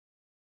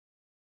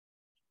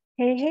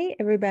Hey,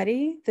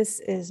 everybody.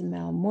 This is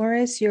Mel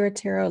Morris, your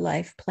tarot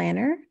life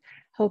planner,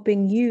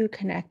 hoping you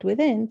connect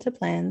within to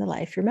plan the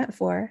life you're meant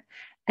for.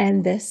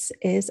 And this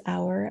is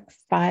our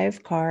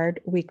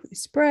 5-card weekly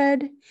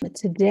spread.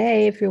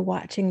 Today, if you're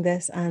watching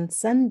this on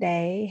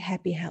Sunday,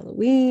 happy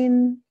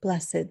Halloween,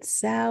 blessed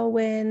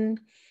Samhain.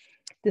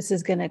 This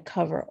is going to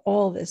cover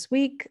all this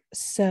week.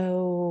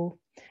 So,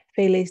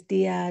 Feliz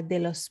Dia de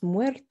los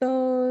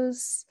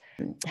Muertos.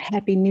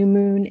 Happy new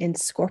moon in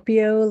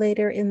Scorpio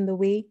later in the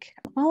week.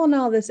 All in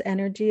all, this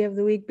energy of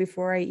the week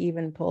before I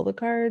even pull the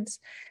cards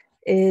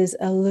is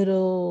a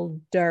little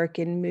dark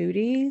and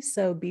moody.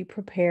 So be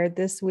prepared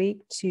this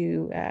week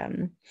to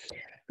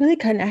really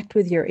connect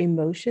with your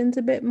emotions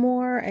a bit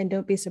more. And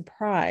don't be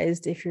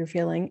surprised if you're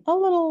feeling a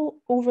little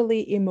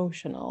overly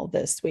emotional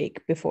this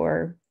week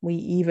before we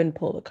even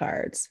pull the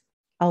cards.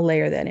 I'll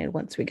layer that in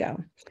once we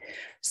go.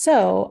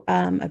 So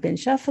I've been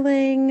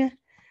shuffling.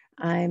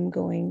 I'm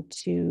going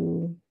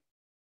to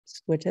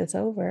switch this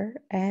over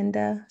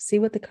and see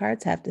what the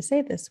cards have to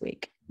say this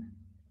week.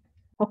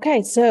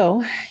 Okay,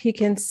 so you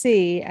can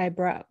see I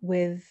brought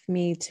with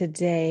me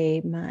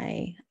today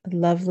my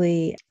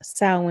lovely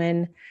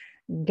Samhain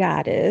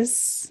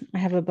goddess. I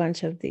have a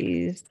bunch of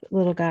these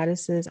little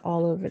goddesses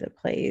all over the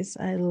place.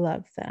 I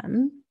love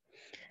them.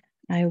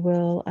 I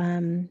will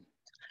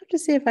have to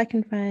see if I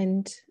can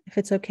find, if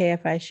it's okay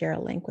if I share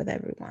a link with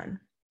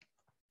everyone.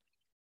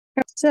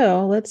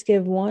 So let's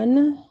give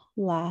one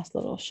last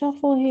little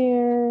shuffle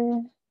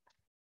here.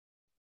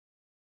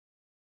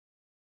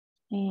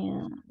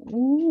 And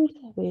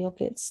we'll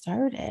get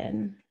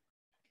started.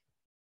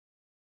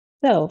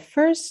 So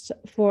first,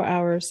 for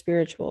our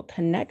spiritual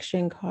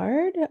connection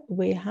card,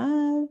 we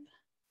have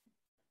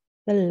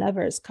the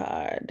Lovers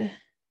card.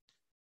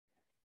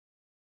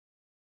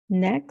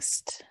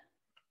 Next,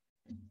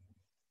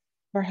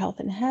 for health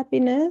and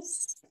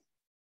happiness,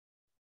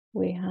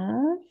 we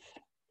have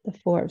the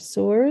Four of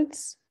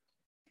Swords.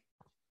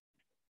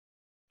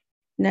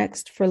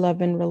 Next, for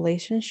love and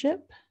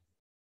relationship,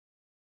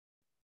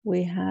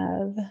 we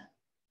have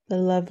the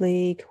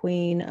lovely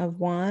Queen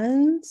of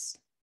Wands.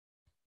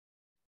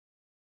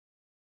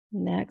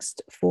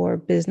 Next, for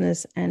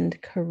business and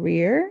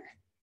career,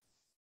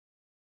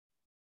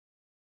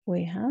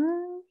 we have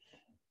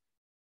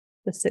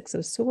the Six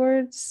of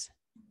Swords.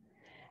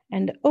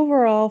 And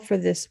overall for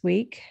this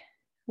week,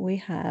 we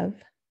have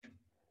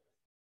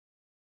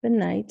the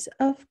Knight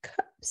of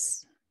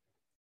Cups.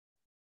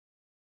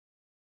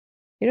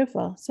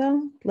 Beautiful.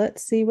 So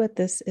let's see what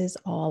this is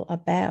all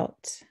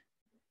about.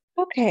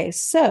 Okay,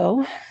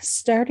 so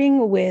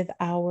starting with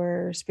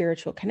our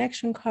spiritual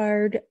connection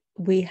card,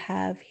 we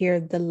have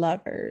here the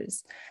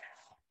Lovers.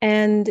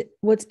 And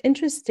what's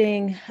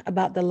interesting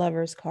about the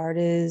Lovers card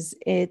is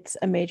it's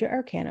a major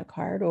arcana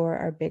card, or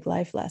our big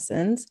life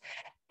lessons.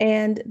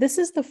 And this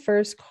is the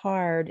first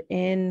card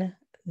in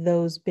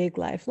those big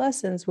life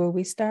lessons where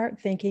we start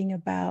thinking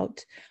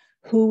about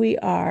who we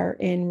are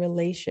in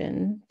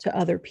relation to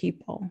other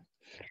people.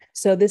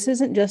 So this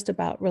isn't just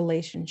about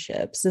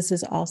relationships. This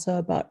is also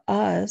about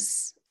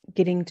us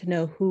getting to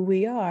know who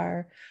we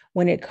are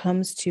when it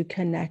comes to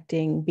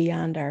connecting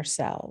beyond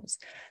ourselves.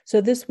 So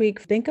this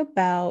week, think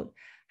about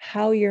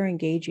how you're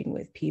engaging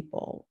with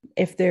people.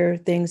 If there are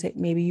things that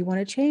maybe you want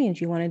to change,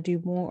 you want to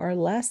do more or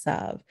less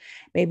of,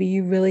 maybe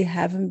you really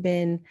haven't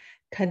been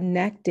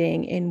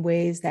connecting in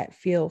ways that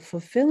feel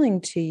fulfilling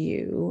to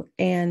you.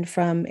 And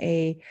from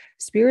a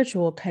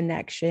spiritual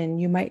connection,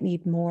 you might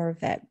need more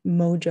of that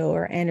mojo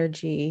or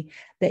energy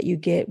that you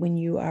get when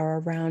you are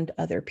around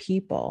other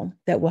people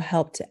that will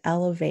help to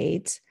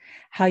elevate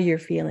how you're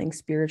feeling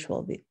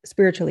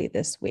spiritually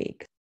this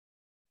week.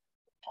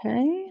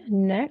 Okay,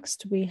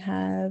 next we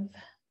have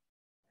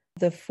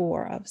the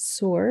Four of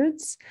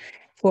Swords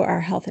for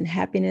our health and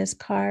happiness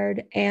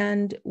card.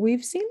 And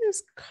we've seen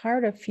this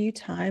card a few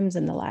times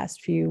in the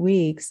last few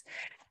weeks.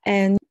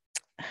 And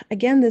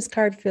again, this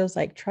card feels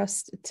like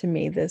trust to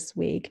me this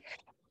week.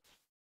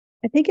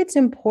 I think it's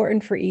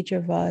important for each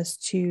of us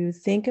to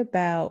think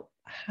about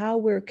how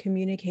we're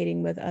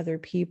communicating with other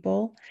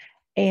people.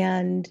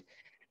 And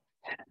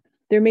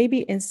there may be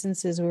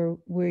instances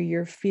where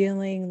you're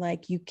feeling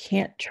like you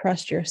can't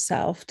trust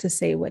yourself to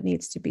say what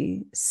needs to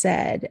be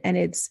said. And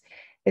it's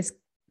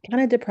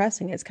kind of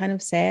depressing. It's kind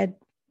of sad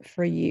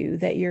for you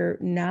that you're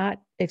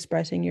not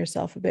expressing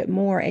yourself a bit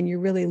more and you're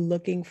really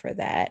looking for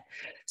that.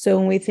 So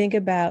when we think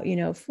about,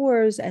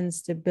 fours and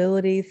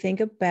stability,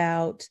 think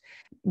about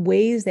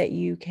ways that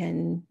you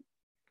can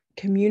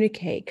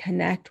communicate,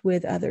 connect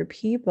with other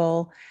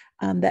people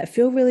that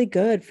feel really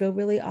good, feel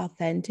really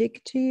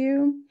authentic to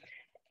you.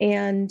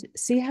 And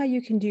see how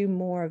you can do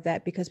more of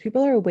that, because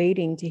people are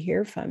waiting to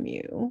hear from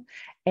you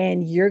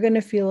and you're going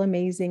to feel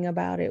amazing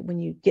about it when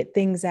you get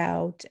things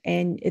out,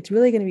 and it's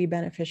really going to be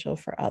beneficial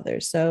for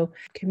others. So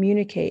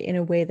communicate in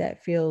a way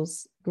that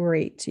feels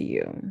great to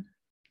you.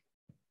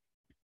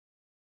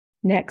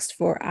 Next,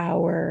 for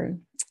our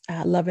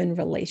love and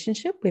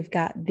relationship, we've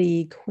got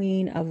the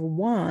Queen of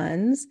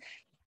Wands.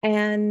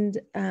 And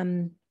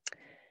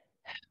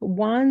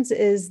Wands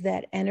is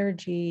that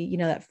energy,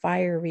 that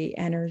fiery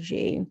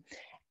energy.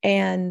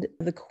 And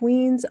the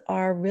queens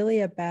are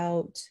really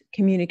about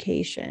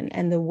communication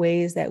and the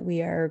ways that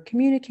we are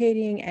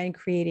communicating and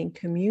creating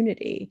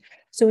community.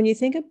 So when you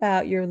think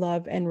about your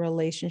love and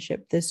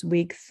relationship this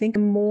week, think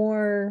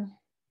more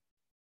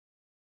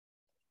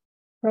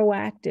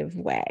proactive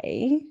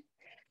way.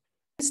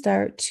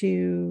 Start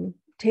to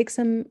take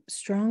some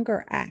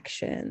stronger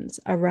actions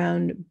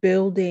around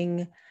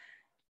building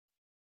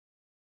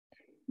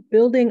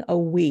a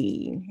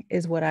we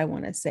is what I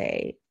want to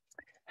say.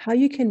 How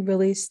you can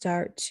really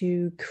start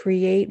to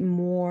create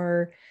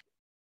more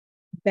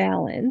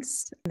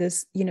balance.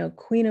 This,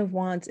 Queen of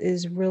Wands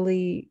is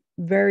really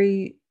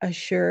very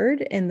assured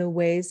in the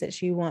ways that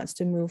she wants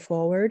to move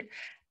forward.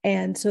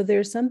 And so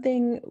there's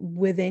something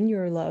within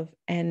your love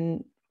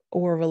and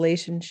or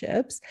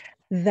relationships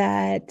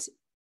that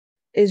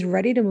is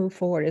ready to move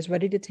forward, is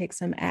ready to take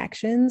some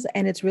actions.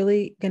 And it's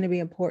really going to be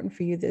important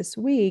for you this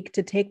week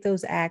to take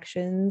those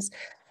actions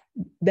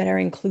that are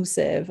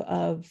inclusive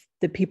of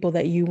the people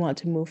that you want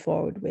to move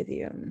forward with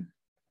you.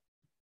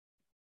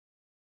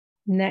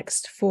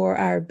 Next, for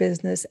our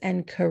business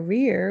and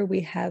career, we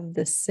have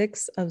the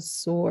Six of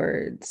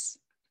Swords.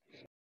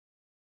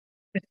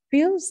 It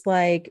feels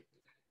like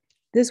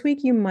this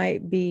week you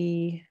might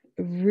be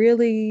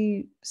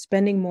really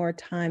spending more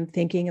time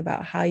thinking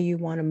about how you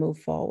want to move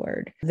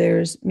forward.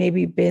 There's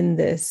maybe been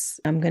this,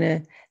 I'm going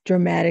to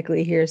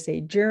dramatically here say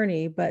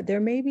journey, but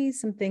there may be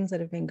some things that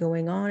have been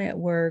going on at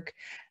work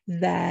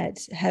that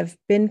have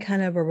been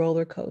kind of a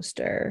roller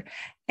coaster,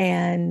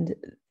 and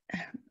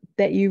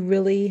that you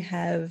really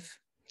have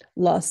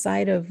lost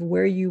sight of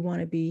where you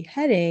want to be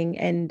heading,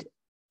 and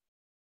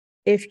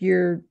if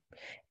you're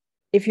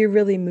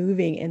really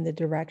moving in the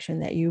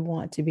direction that you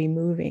want to be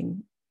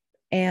moving.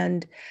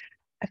 And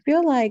I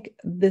feel like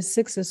the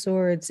Six of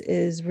Swords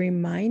is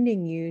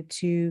reminding you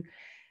to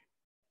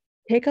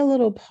take a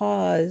little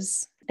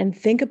pause and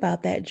think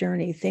about that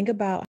journey. Think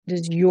about,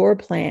 does your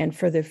plan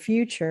for the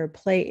future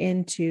play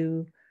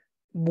into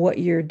what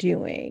you're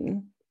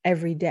doing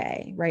every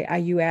day, right? Are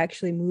you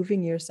actually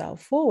moving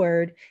yourself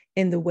forward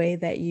in the way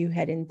that you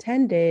had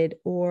intended,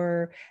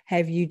 or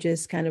have you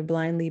just kind of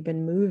blindly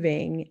been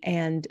moving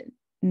and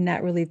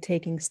not really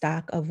taking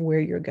stock of where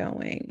you're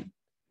going?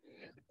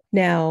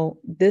 Now,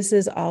 this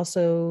is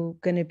also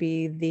going to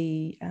be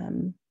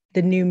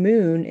the new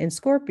moon in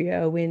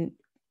Scorpio when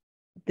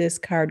this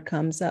card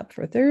comes up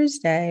for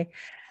Thursday.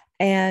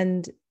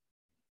 And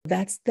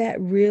that's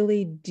that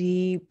really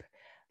deep,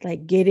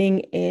 like getting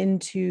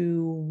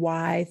into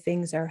why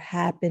things are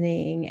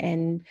happening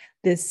and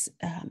this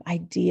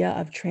idea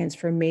of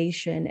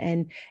transformation.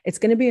 And it's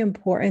going to be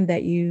important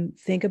that you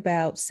think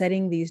about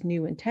setting these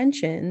new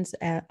intentions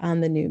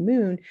on the new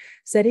moon,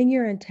 setting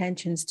your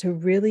intentions to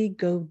really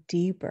go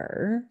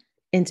deeper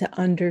into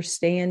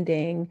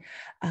understanding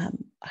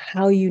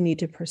how you need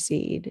to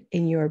proceed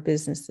in your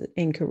business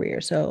and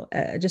career. So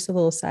just a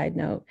little side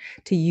note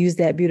to use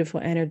that beautiful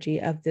energy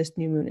of this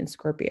new moon in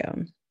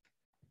Scorpio.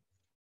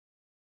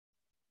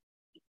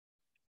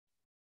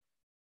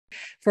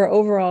 For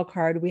overall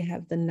card, we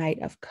have the Knight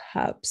of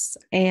Cups.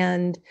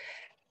 And,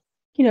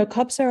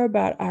 cups are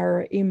about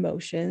our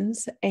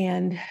emotions,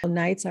 and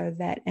knights are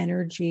that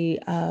energy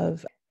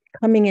of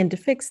coming in to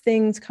fix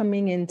things,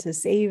 coming in to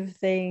save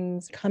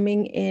things,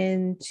 coming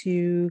in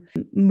to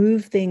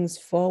move things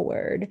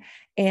forward.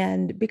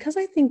 And because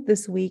I think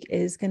this week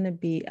is going to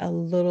be a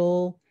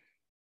little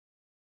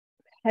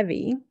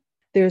heavy,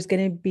 there's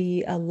going to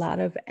be a lot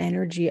of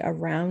energy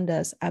around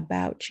us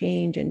about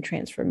change and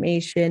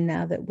transformation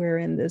now that we're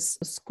in this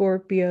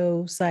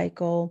Scorpio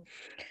cycle.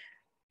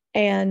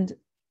 And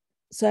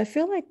so I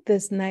feel like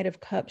this Knight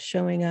of Cups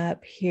showing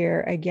up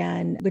here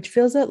again, which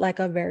feels like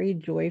a very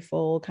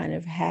joyful kind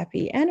of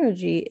happy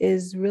energy,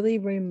 is really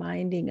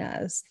reminding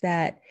us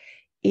that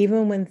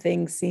even when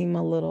things seem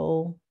a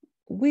little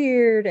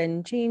weird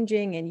and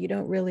changing and you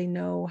don't really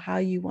know how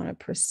you want to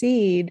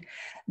proceed,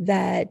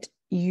 that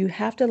you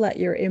have to let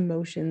your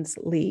emotions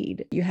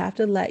lead. You have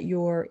to let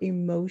your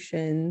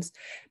emotions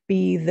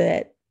be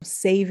that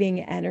saving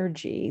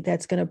energy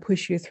that's going to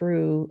push you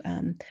through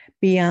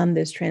beyond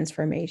this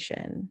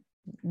transformation.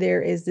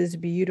 There is this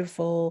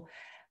beautiful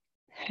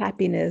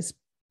happiness,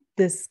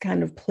 this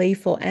kind of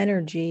playful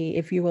energy,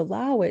 if you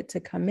allow it to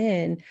come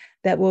in,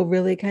 that will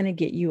really kind of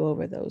get you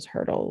over those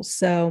hurdles.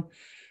 So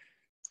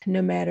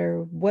no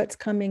matter what's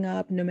coming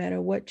up, no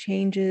matter what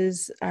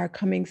changes are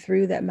coming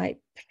through that might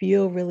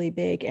feel really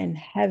big and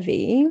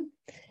heavy,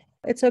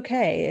 it's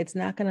okay. It's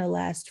not going to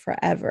last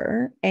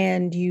forever.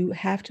 And you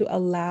have to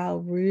allow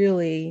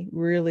really,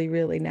 really,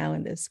 really now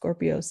in this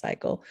Scorpio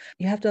cycle,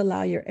 you have to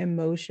allow your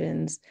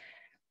emotions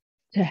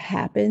to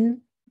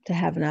happen, to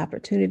have an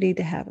opportunity,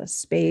 to have a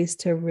space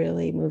to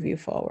really move you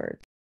forward.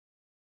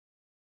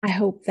 I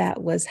hope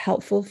that was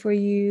helpful for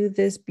you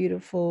this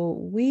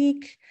beautiful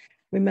week.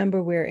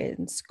 Remember, we're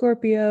in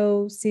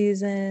Scorpio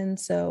season,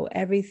 so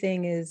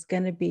everything is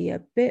going to be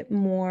a bit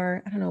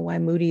more, I don't know why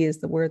moody is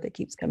the word that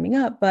keeps coming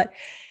up, but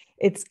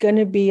it's going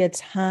to be a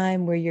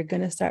time where you're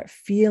going to start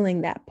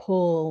feeling that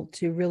pull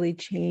to really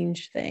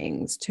change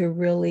things, to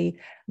really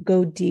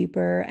go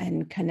deeper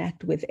and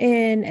connect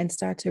within and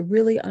start to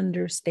really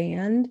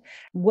understand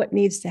what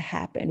needs to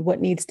happen, what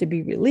needs to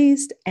be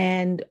released,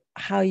 and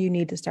how you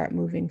need to start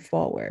moving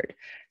forward.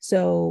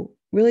 So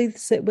really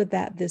sit with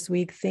that this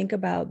week. Think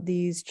about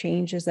these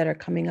changes that are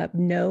coming up.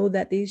 Know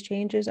that these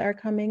changes are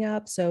coming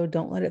up. So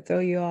don't let it throw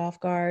you off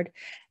guard.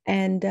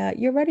 And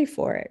you're ready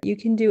for it. You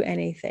can do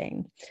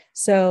anything.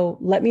 So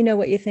let me know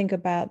what you think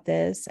about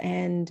this.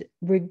 And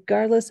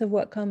regardless of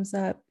what comes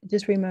up,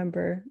 just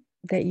remember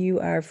that you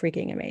are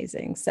freaking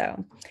amazing.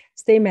 So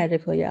stay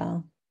magical,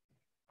 y'all.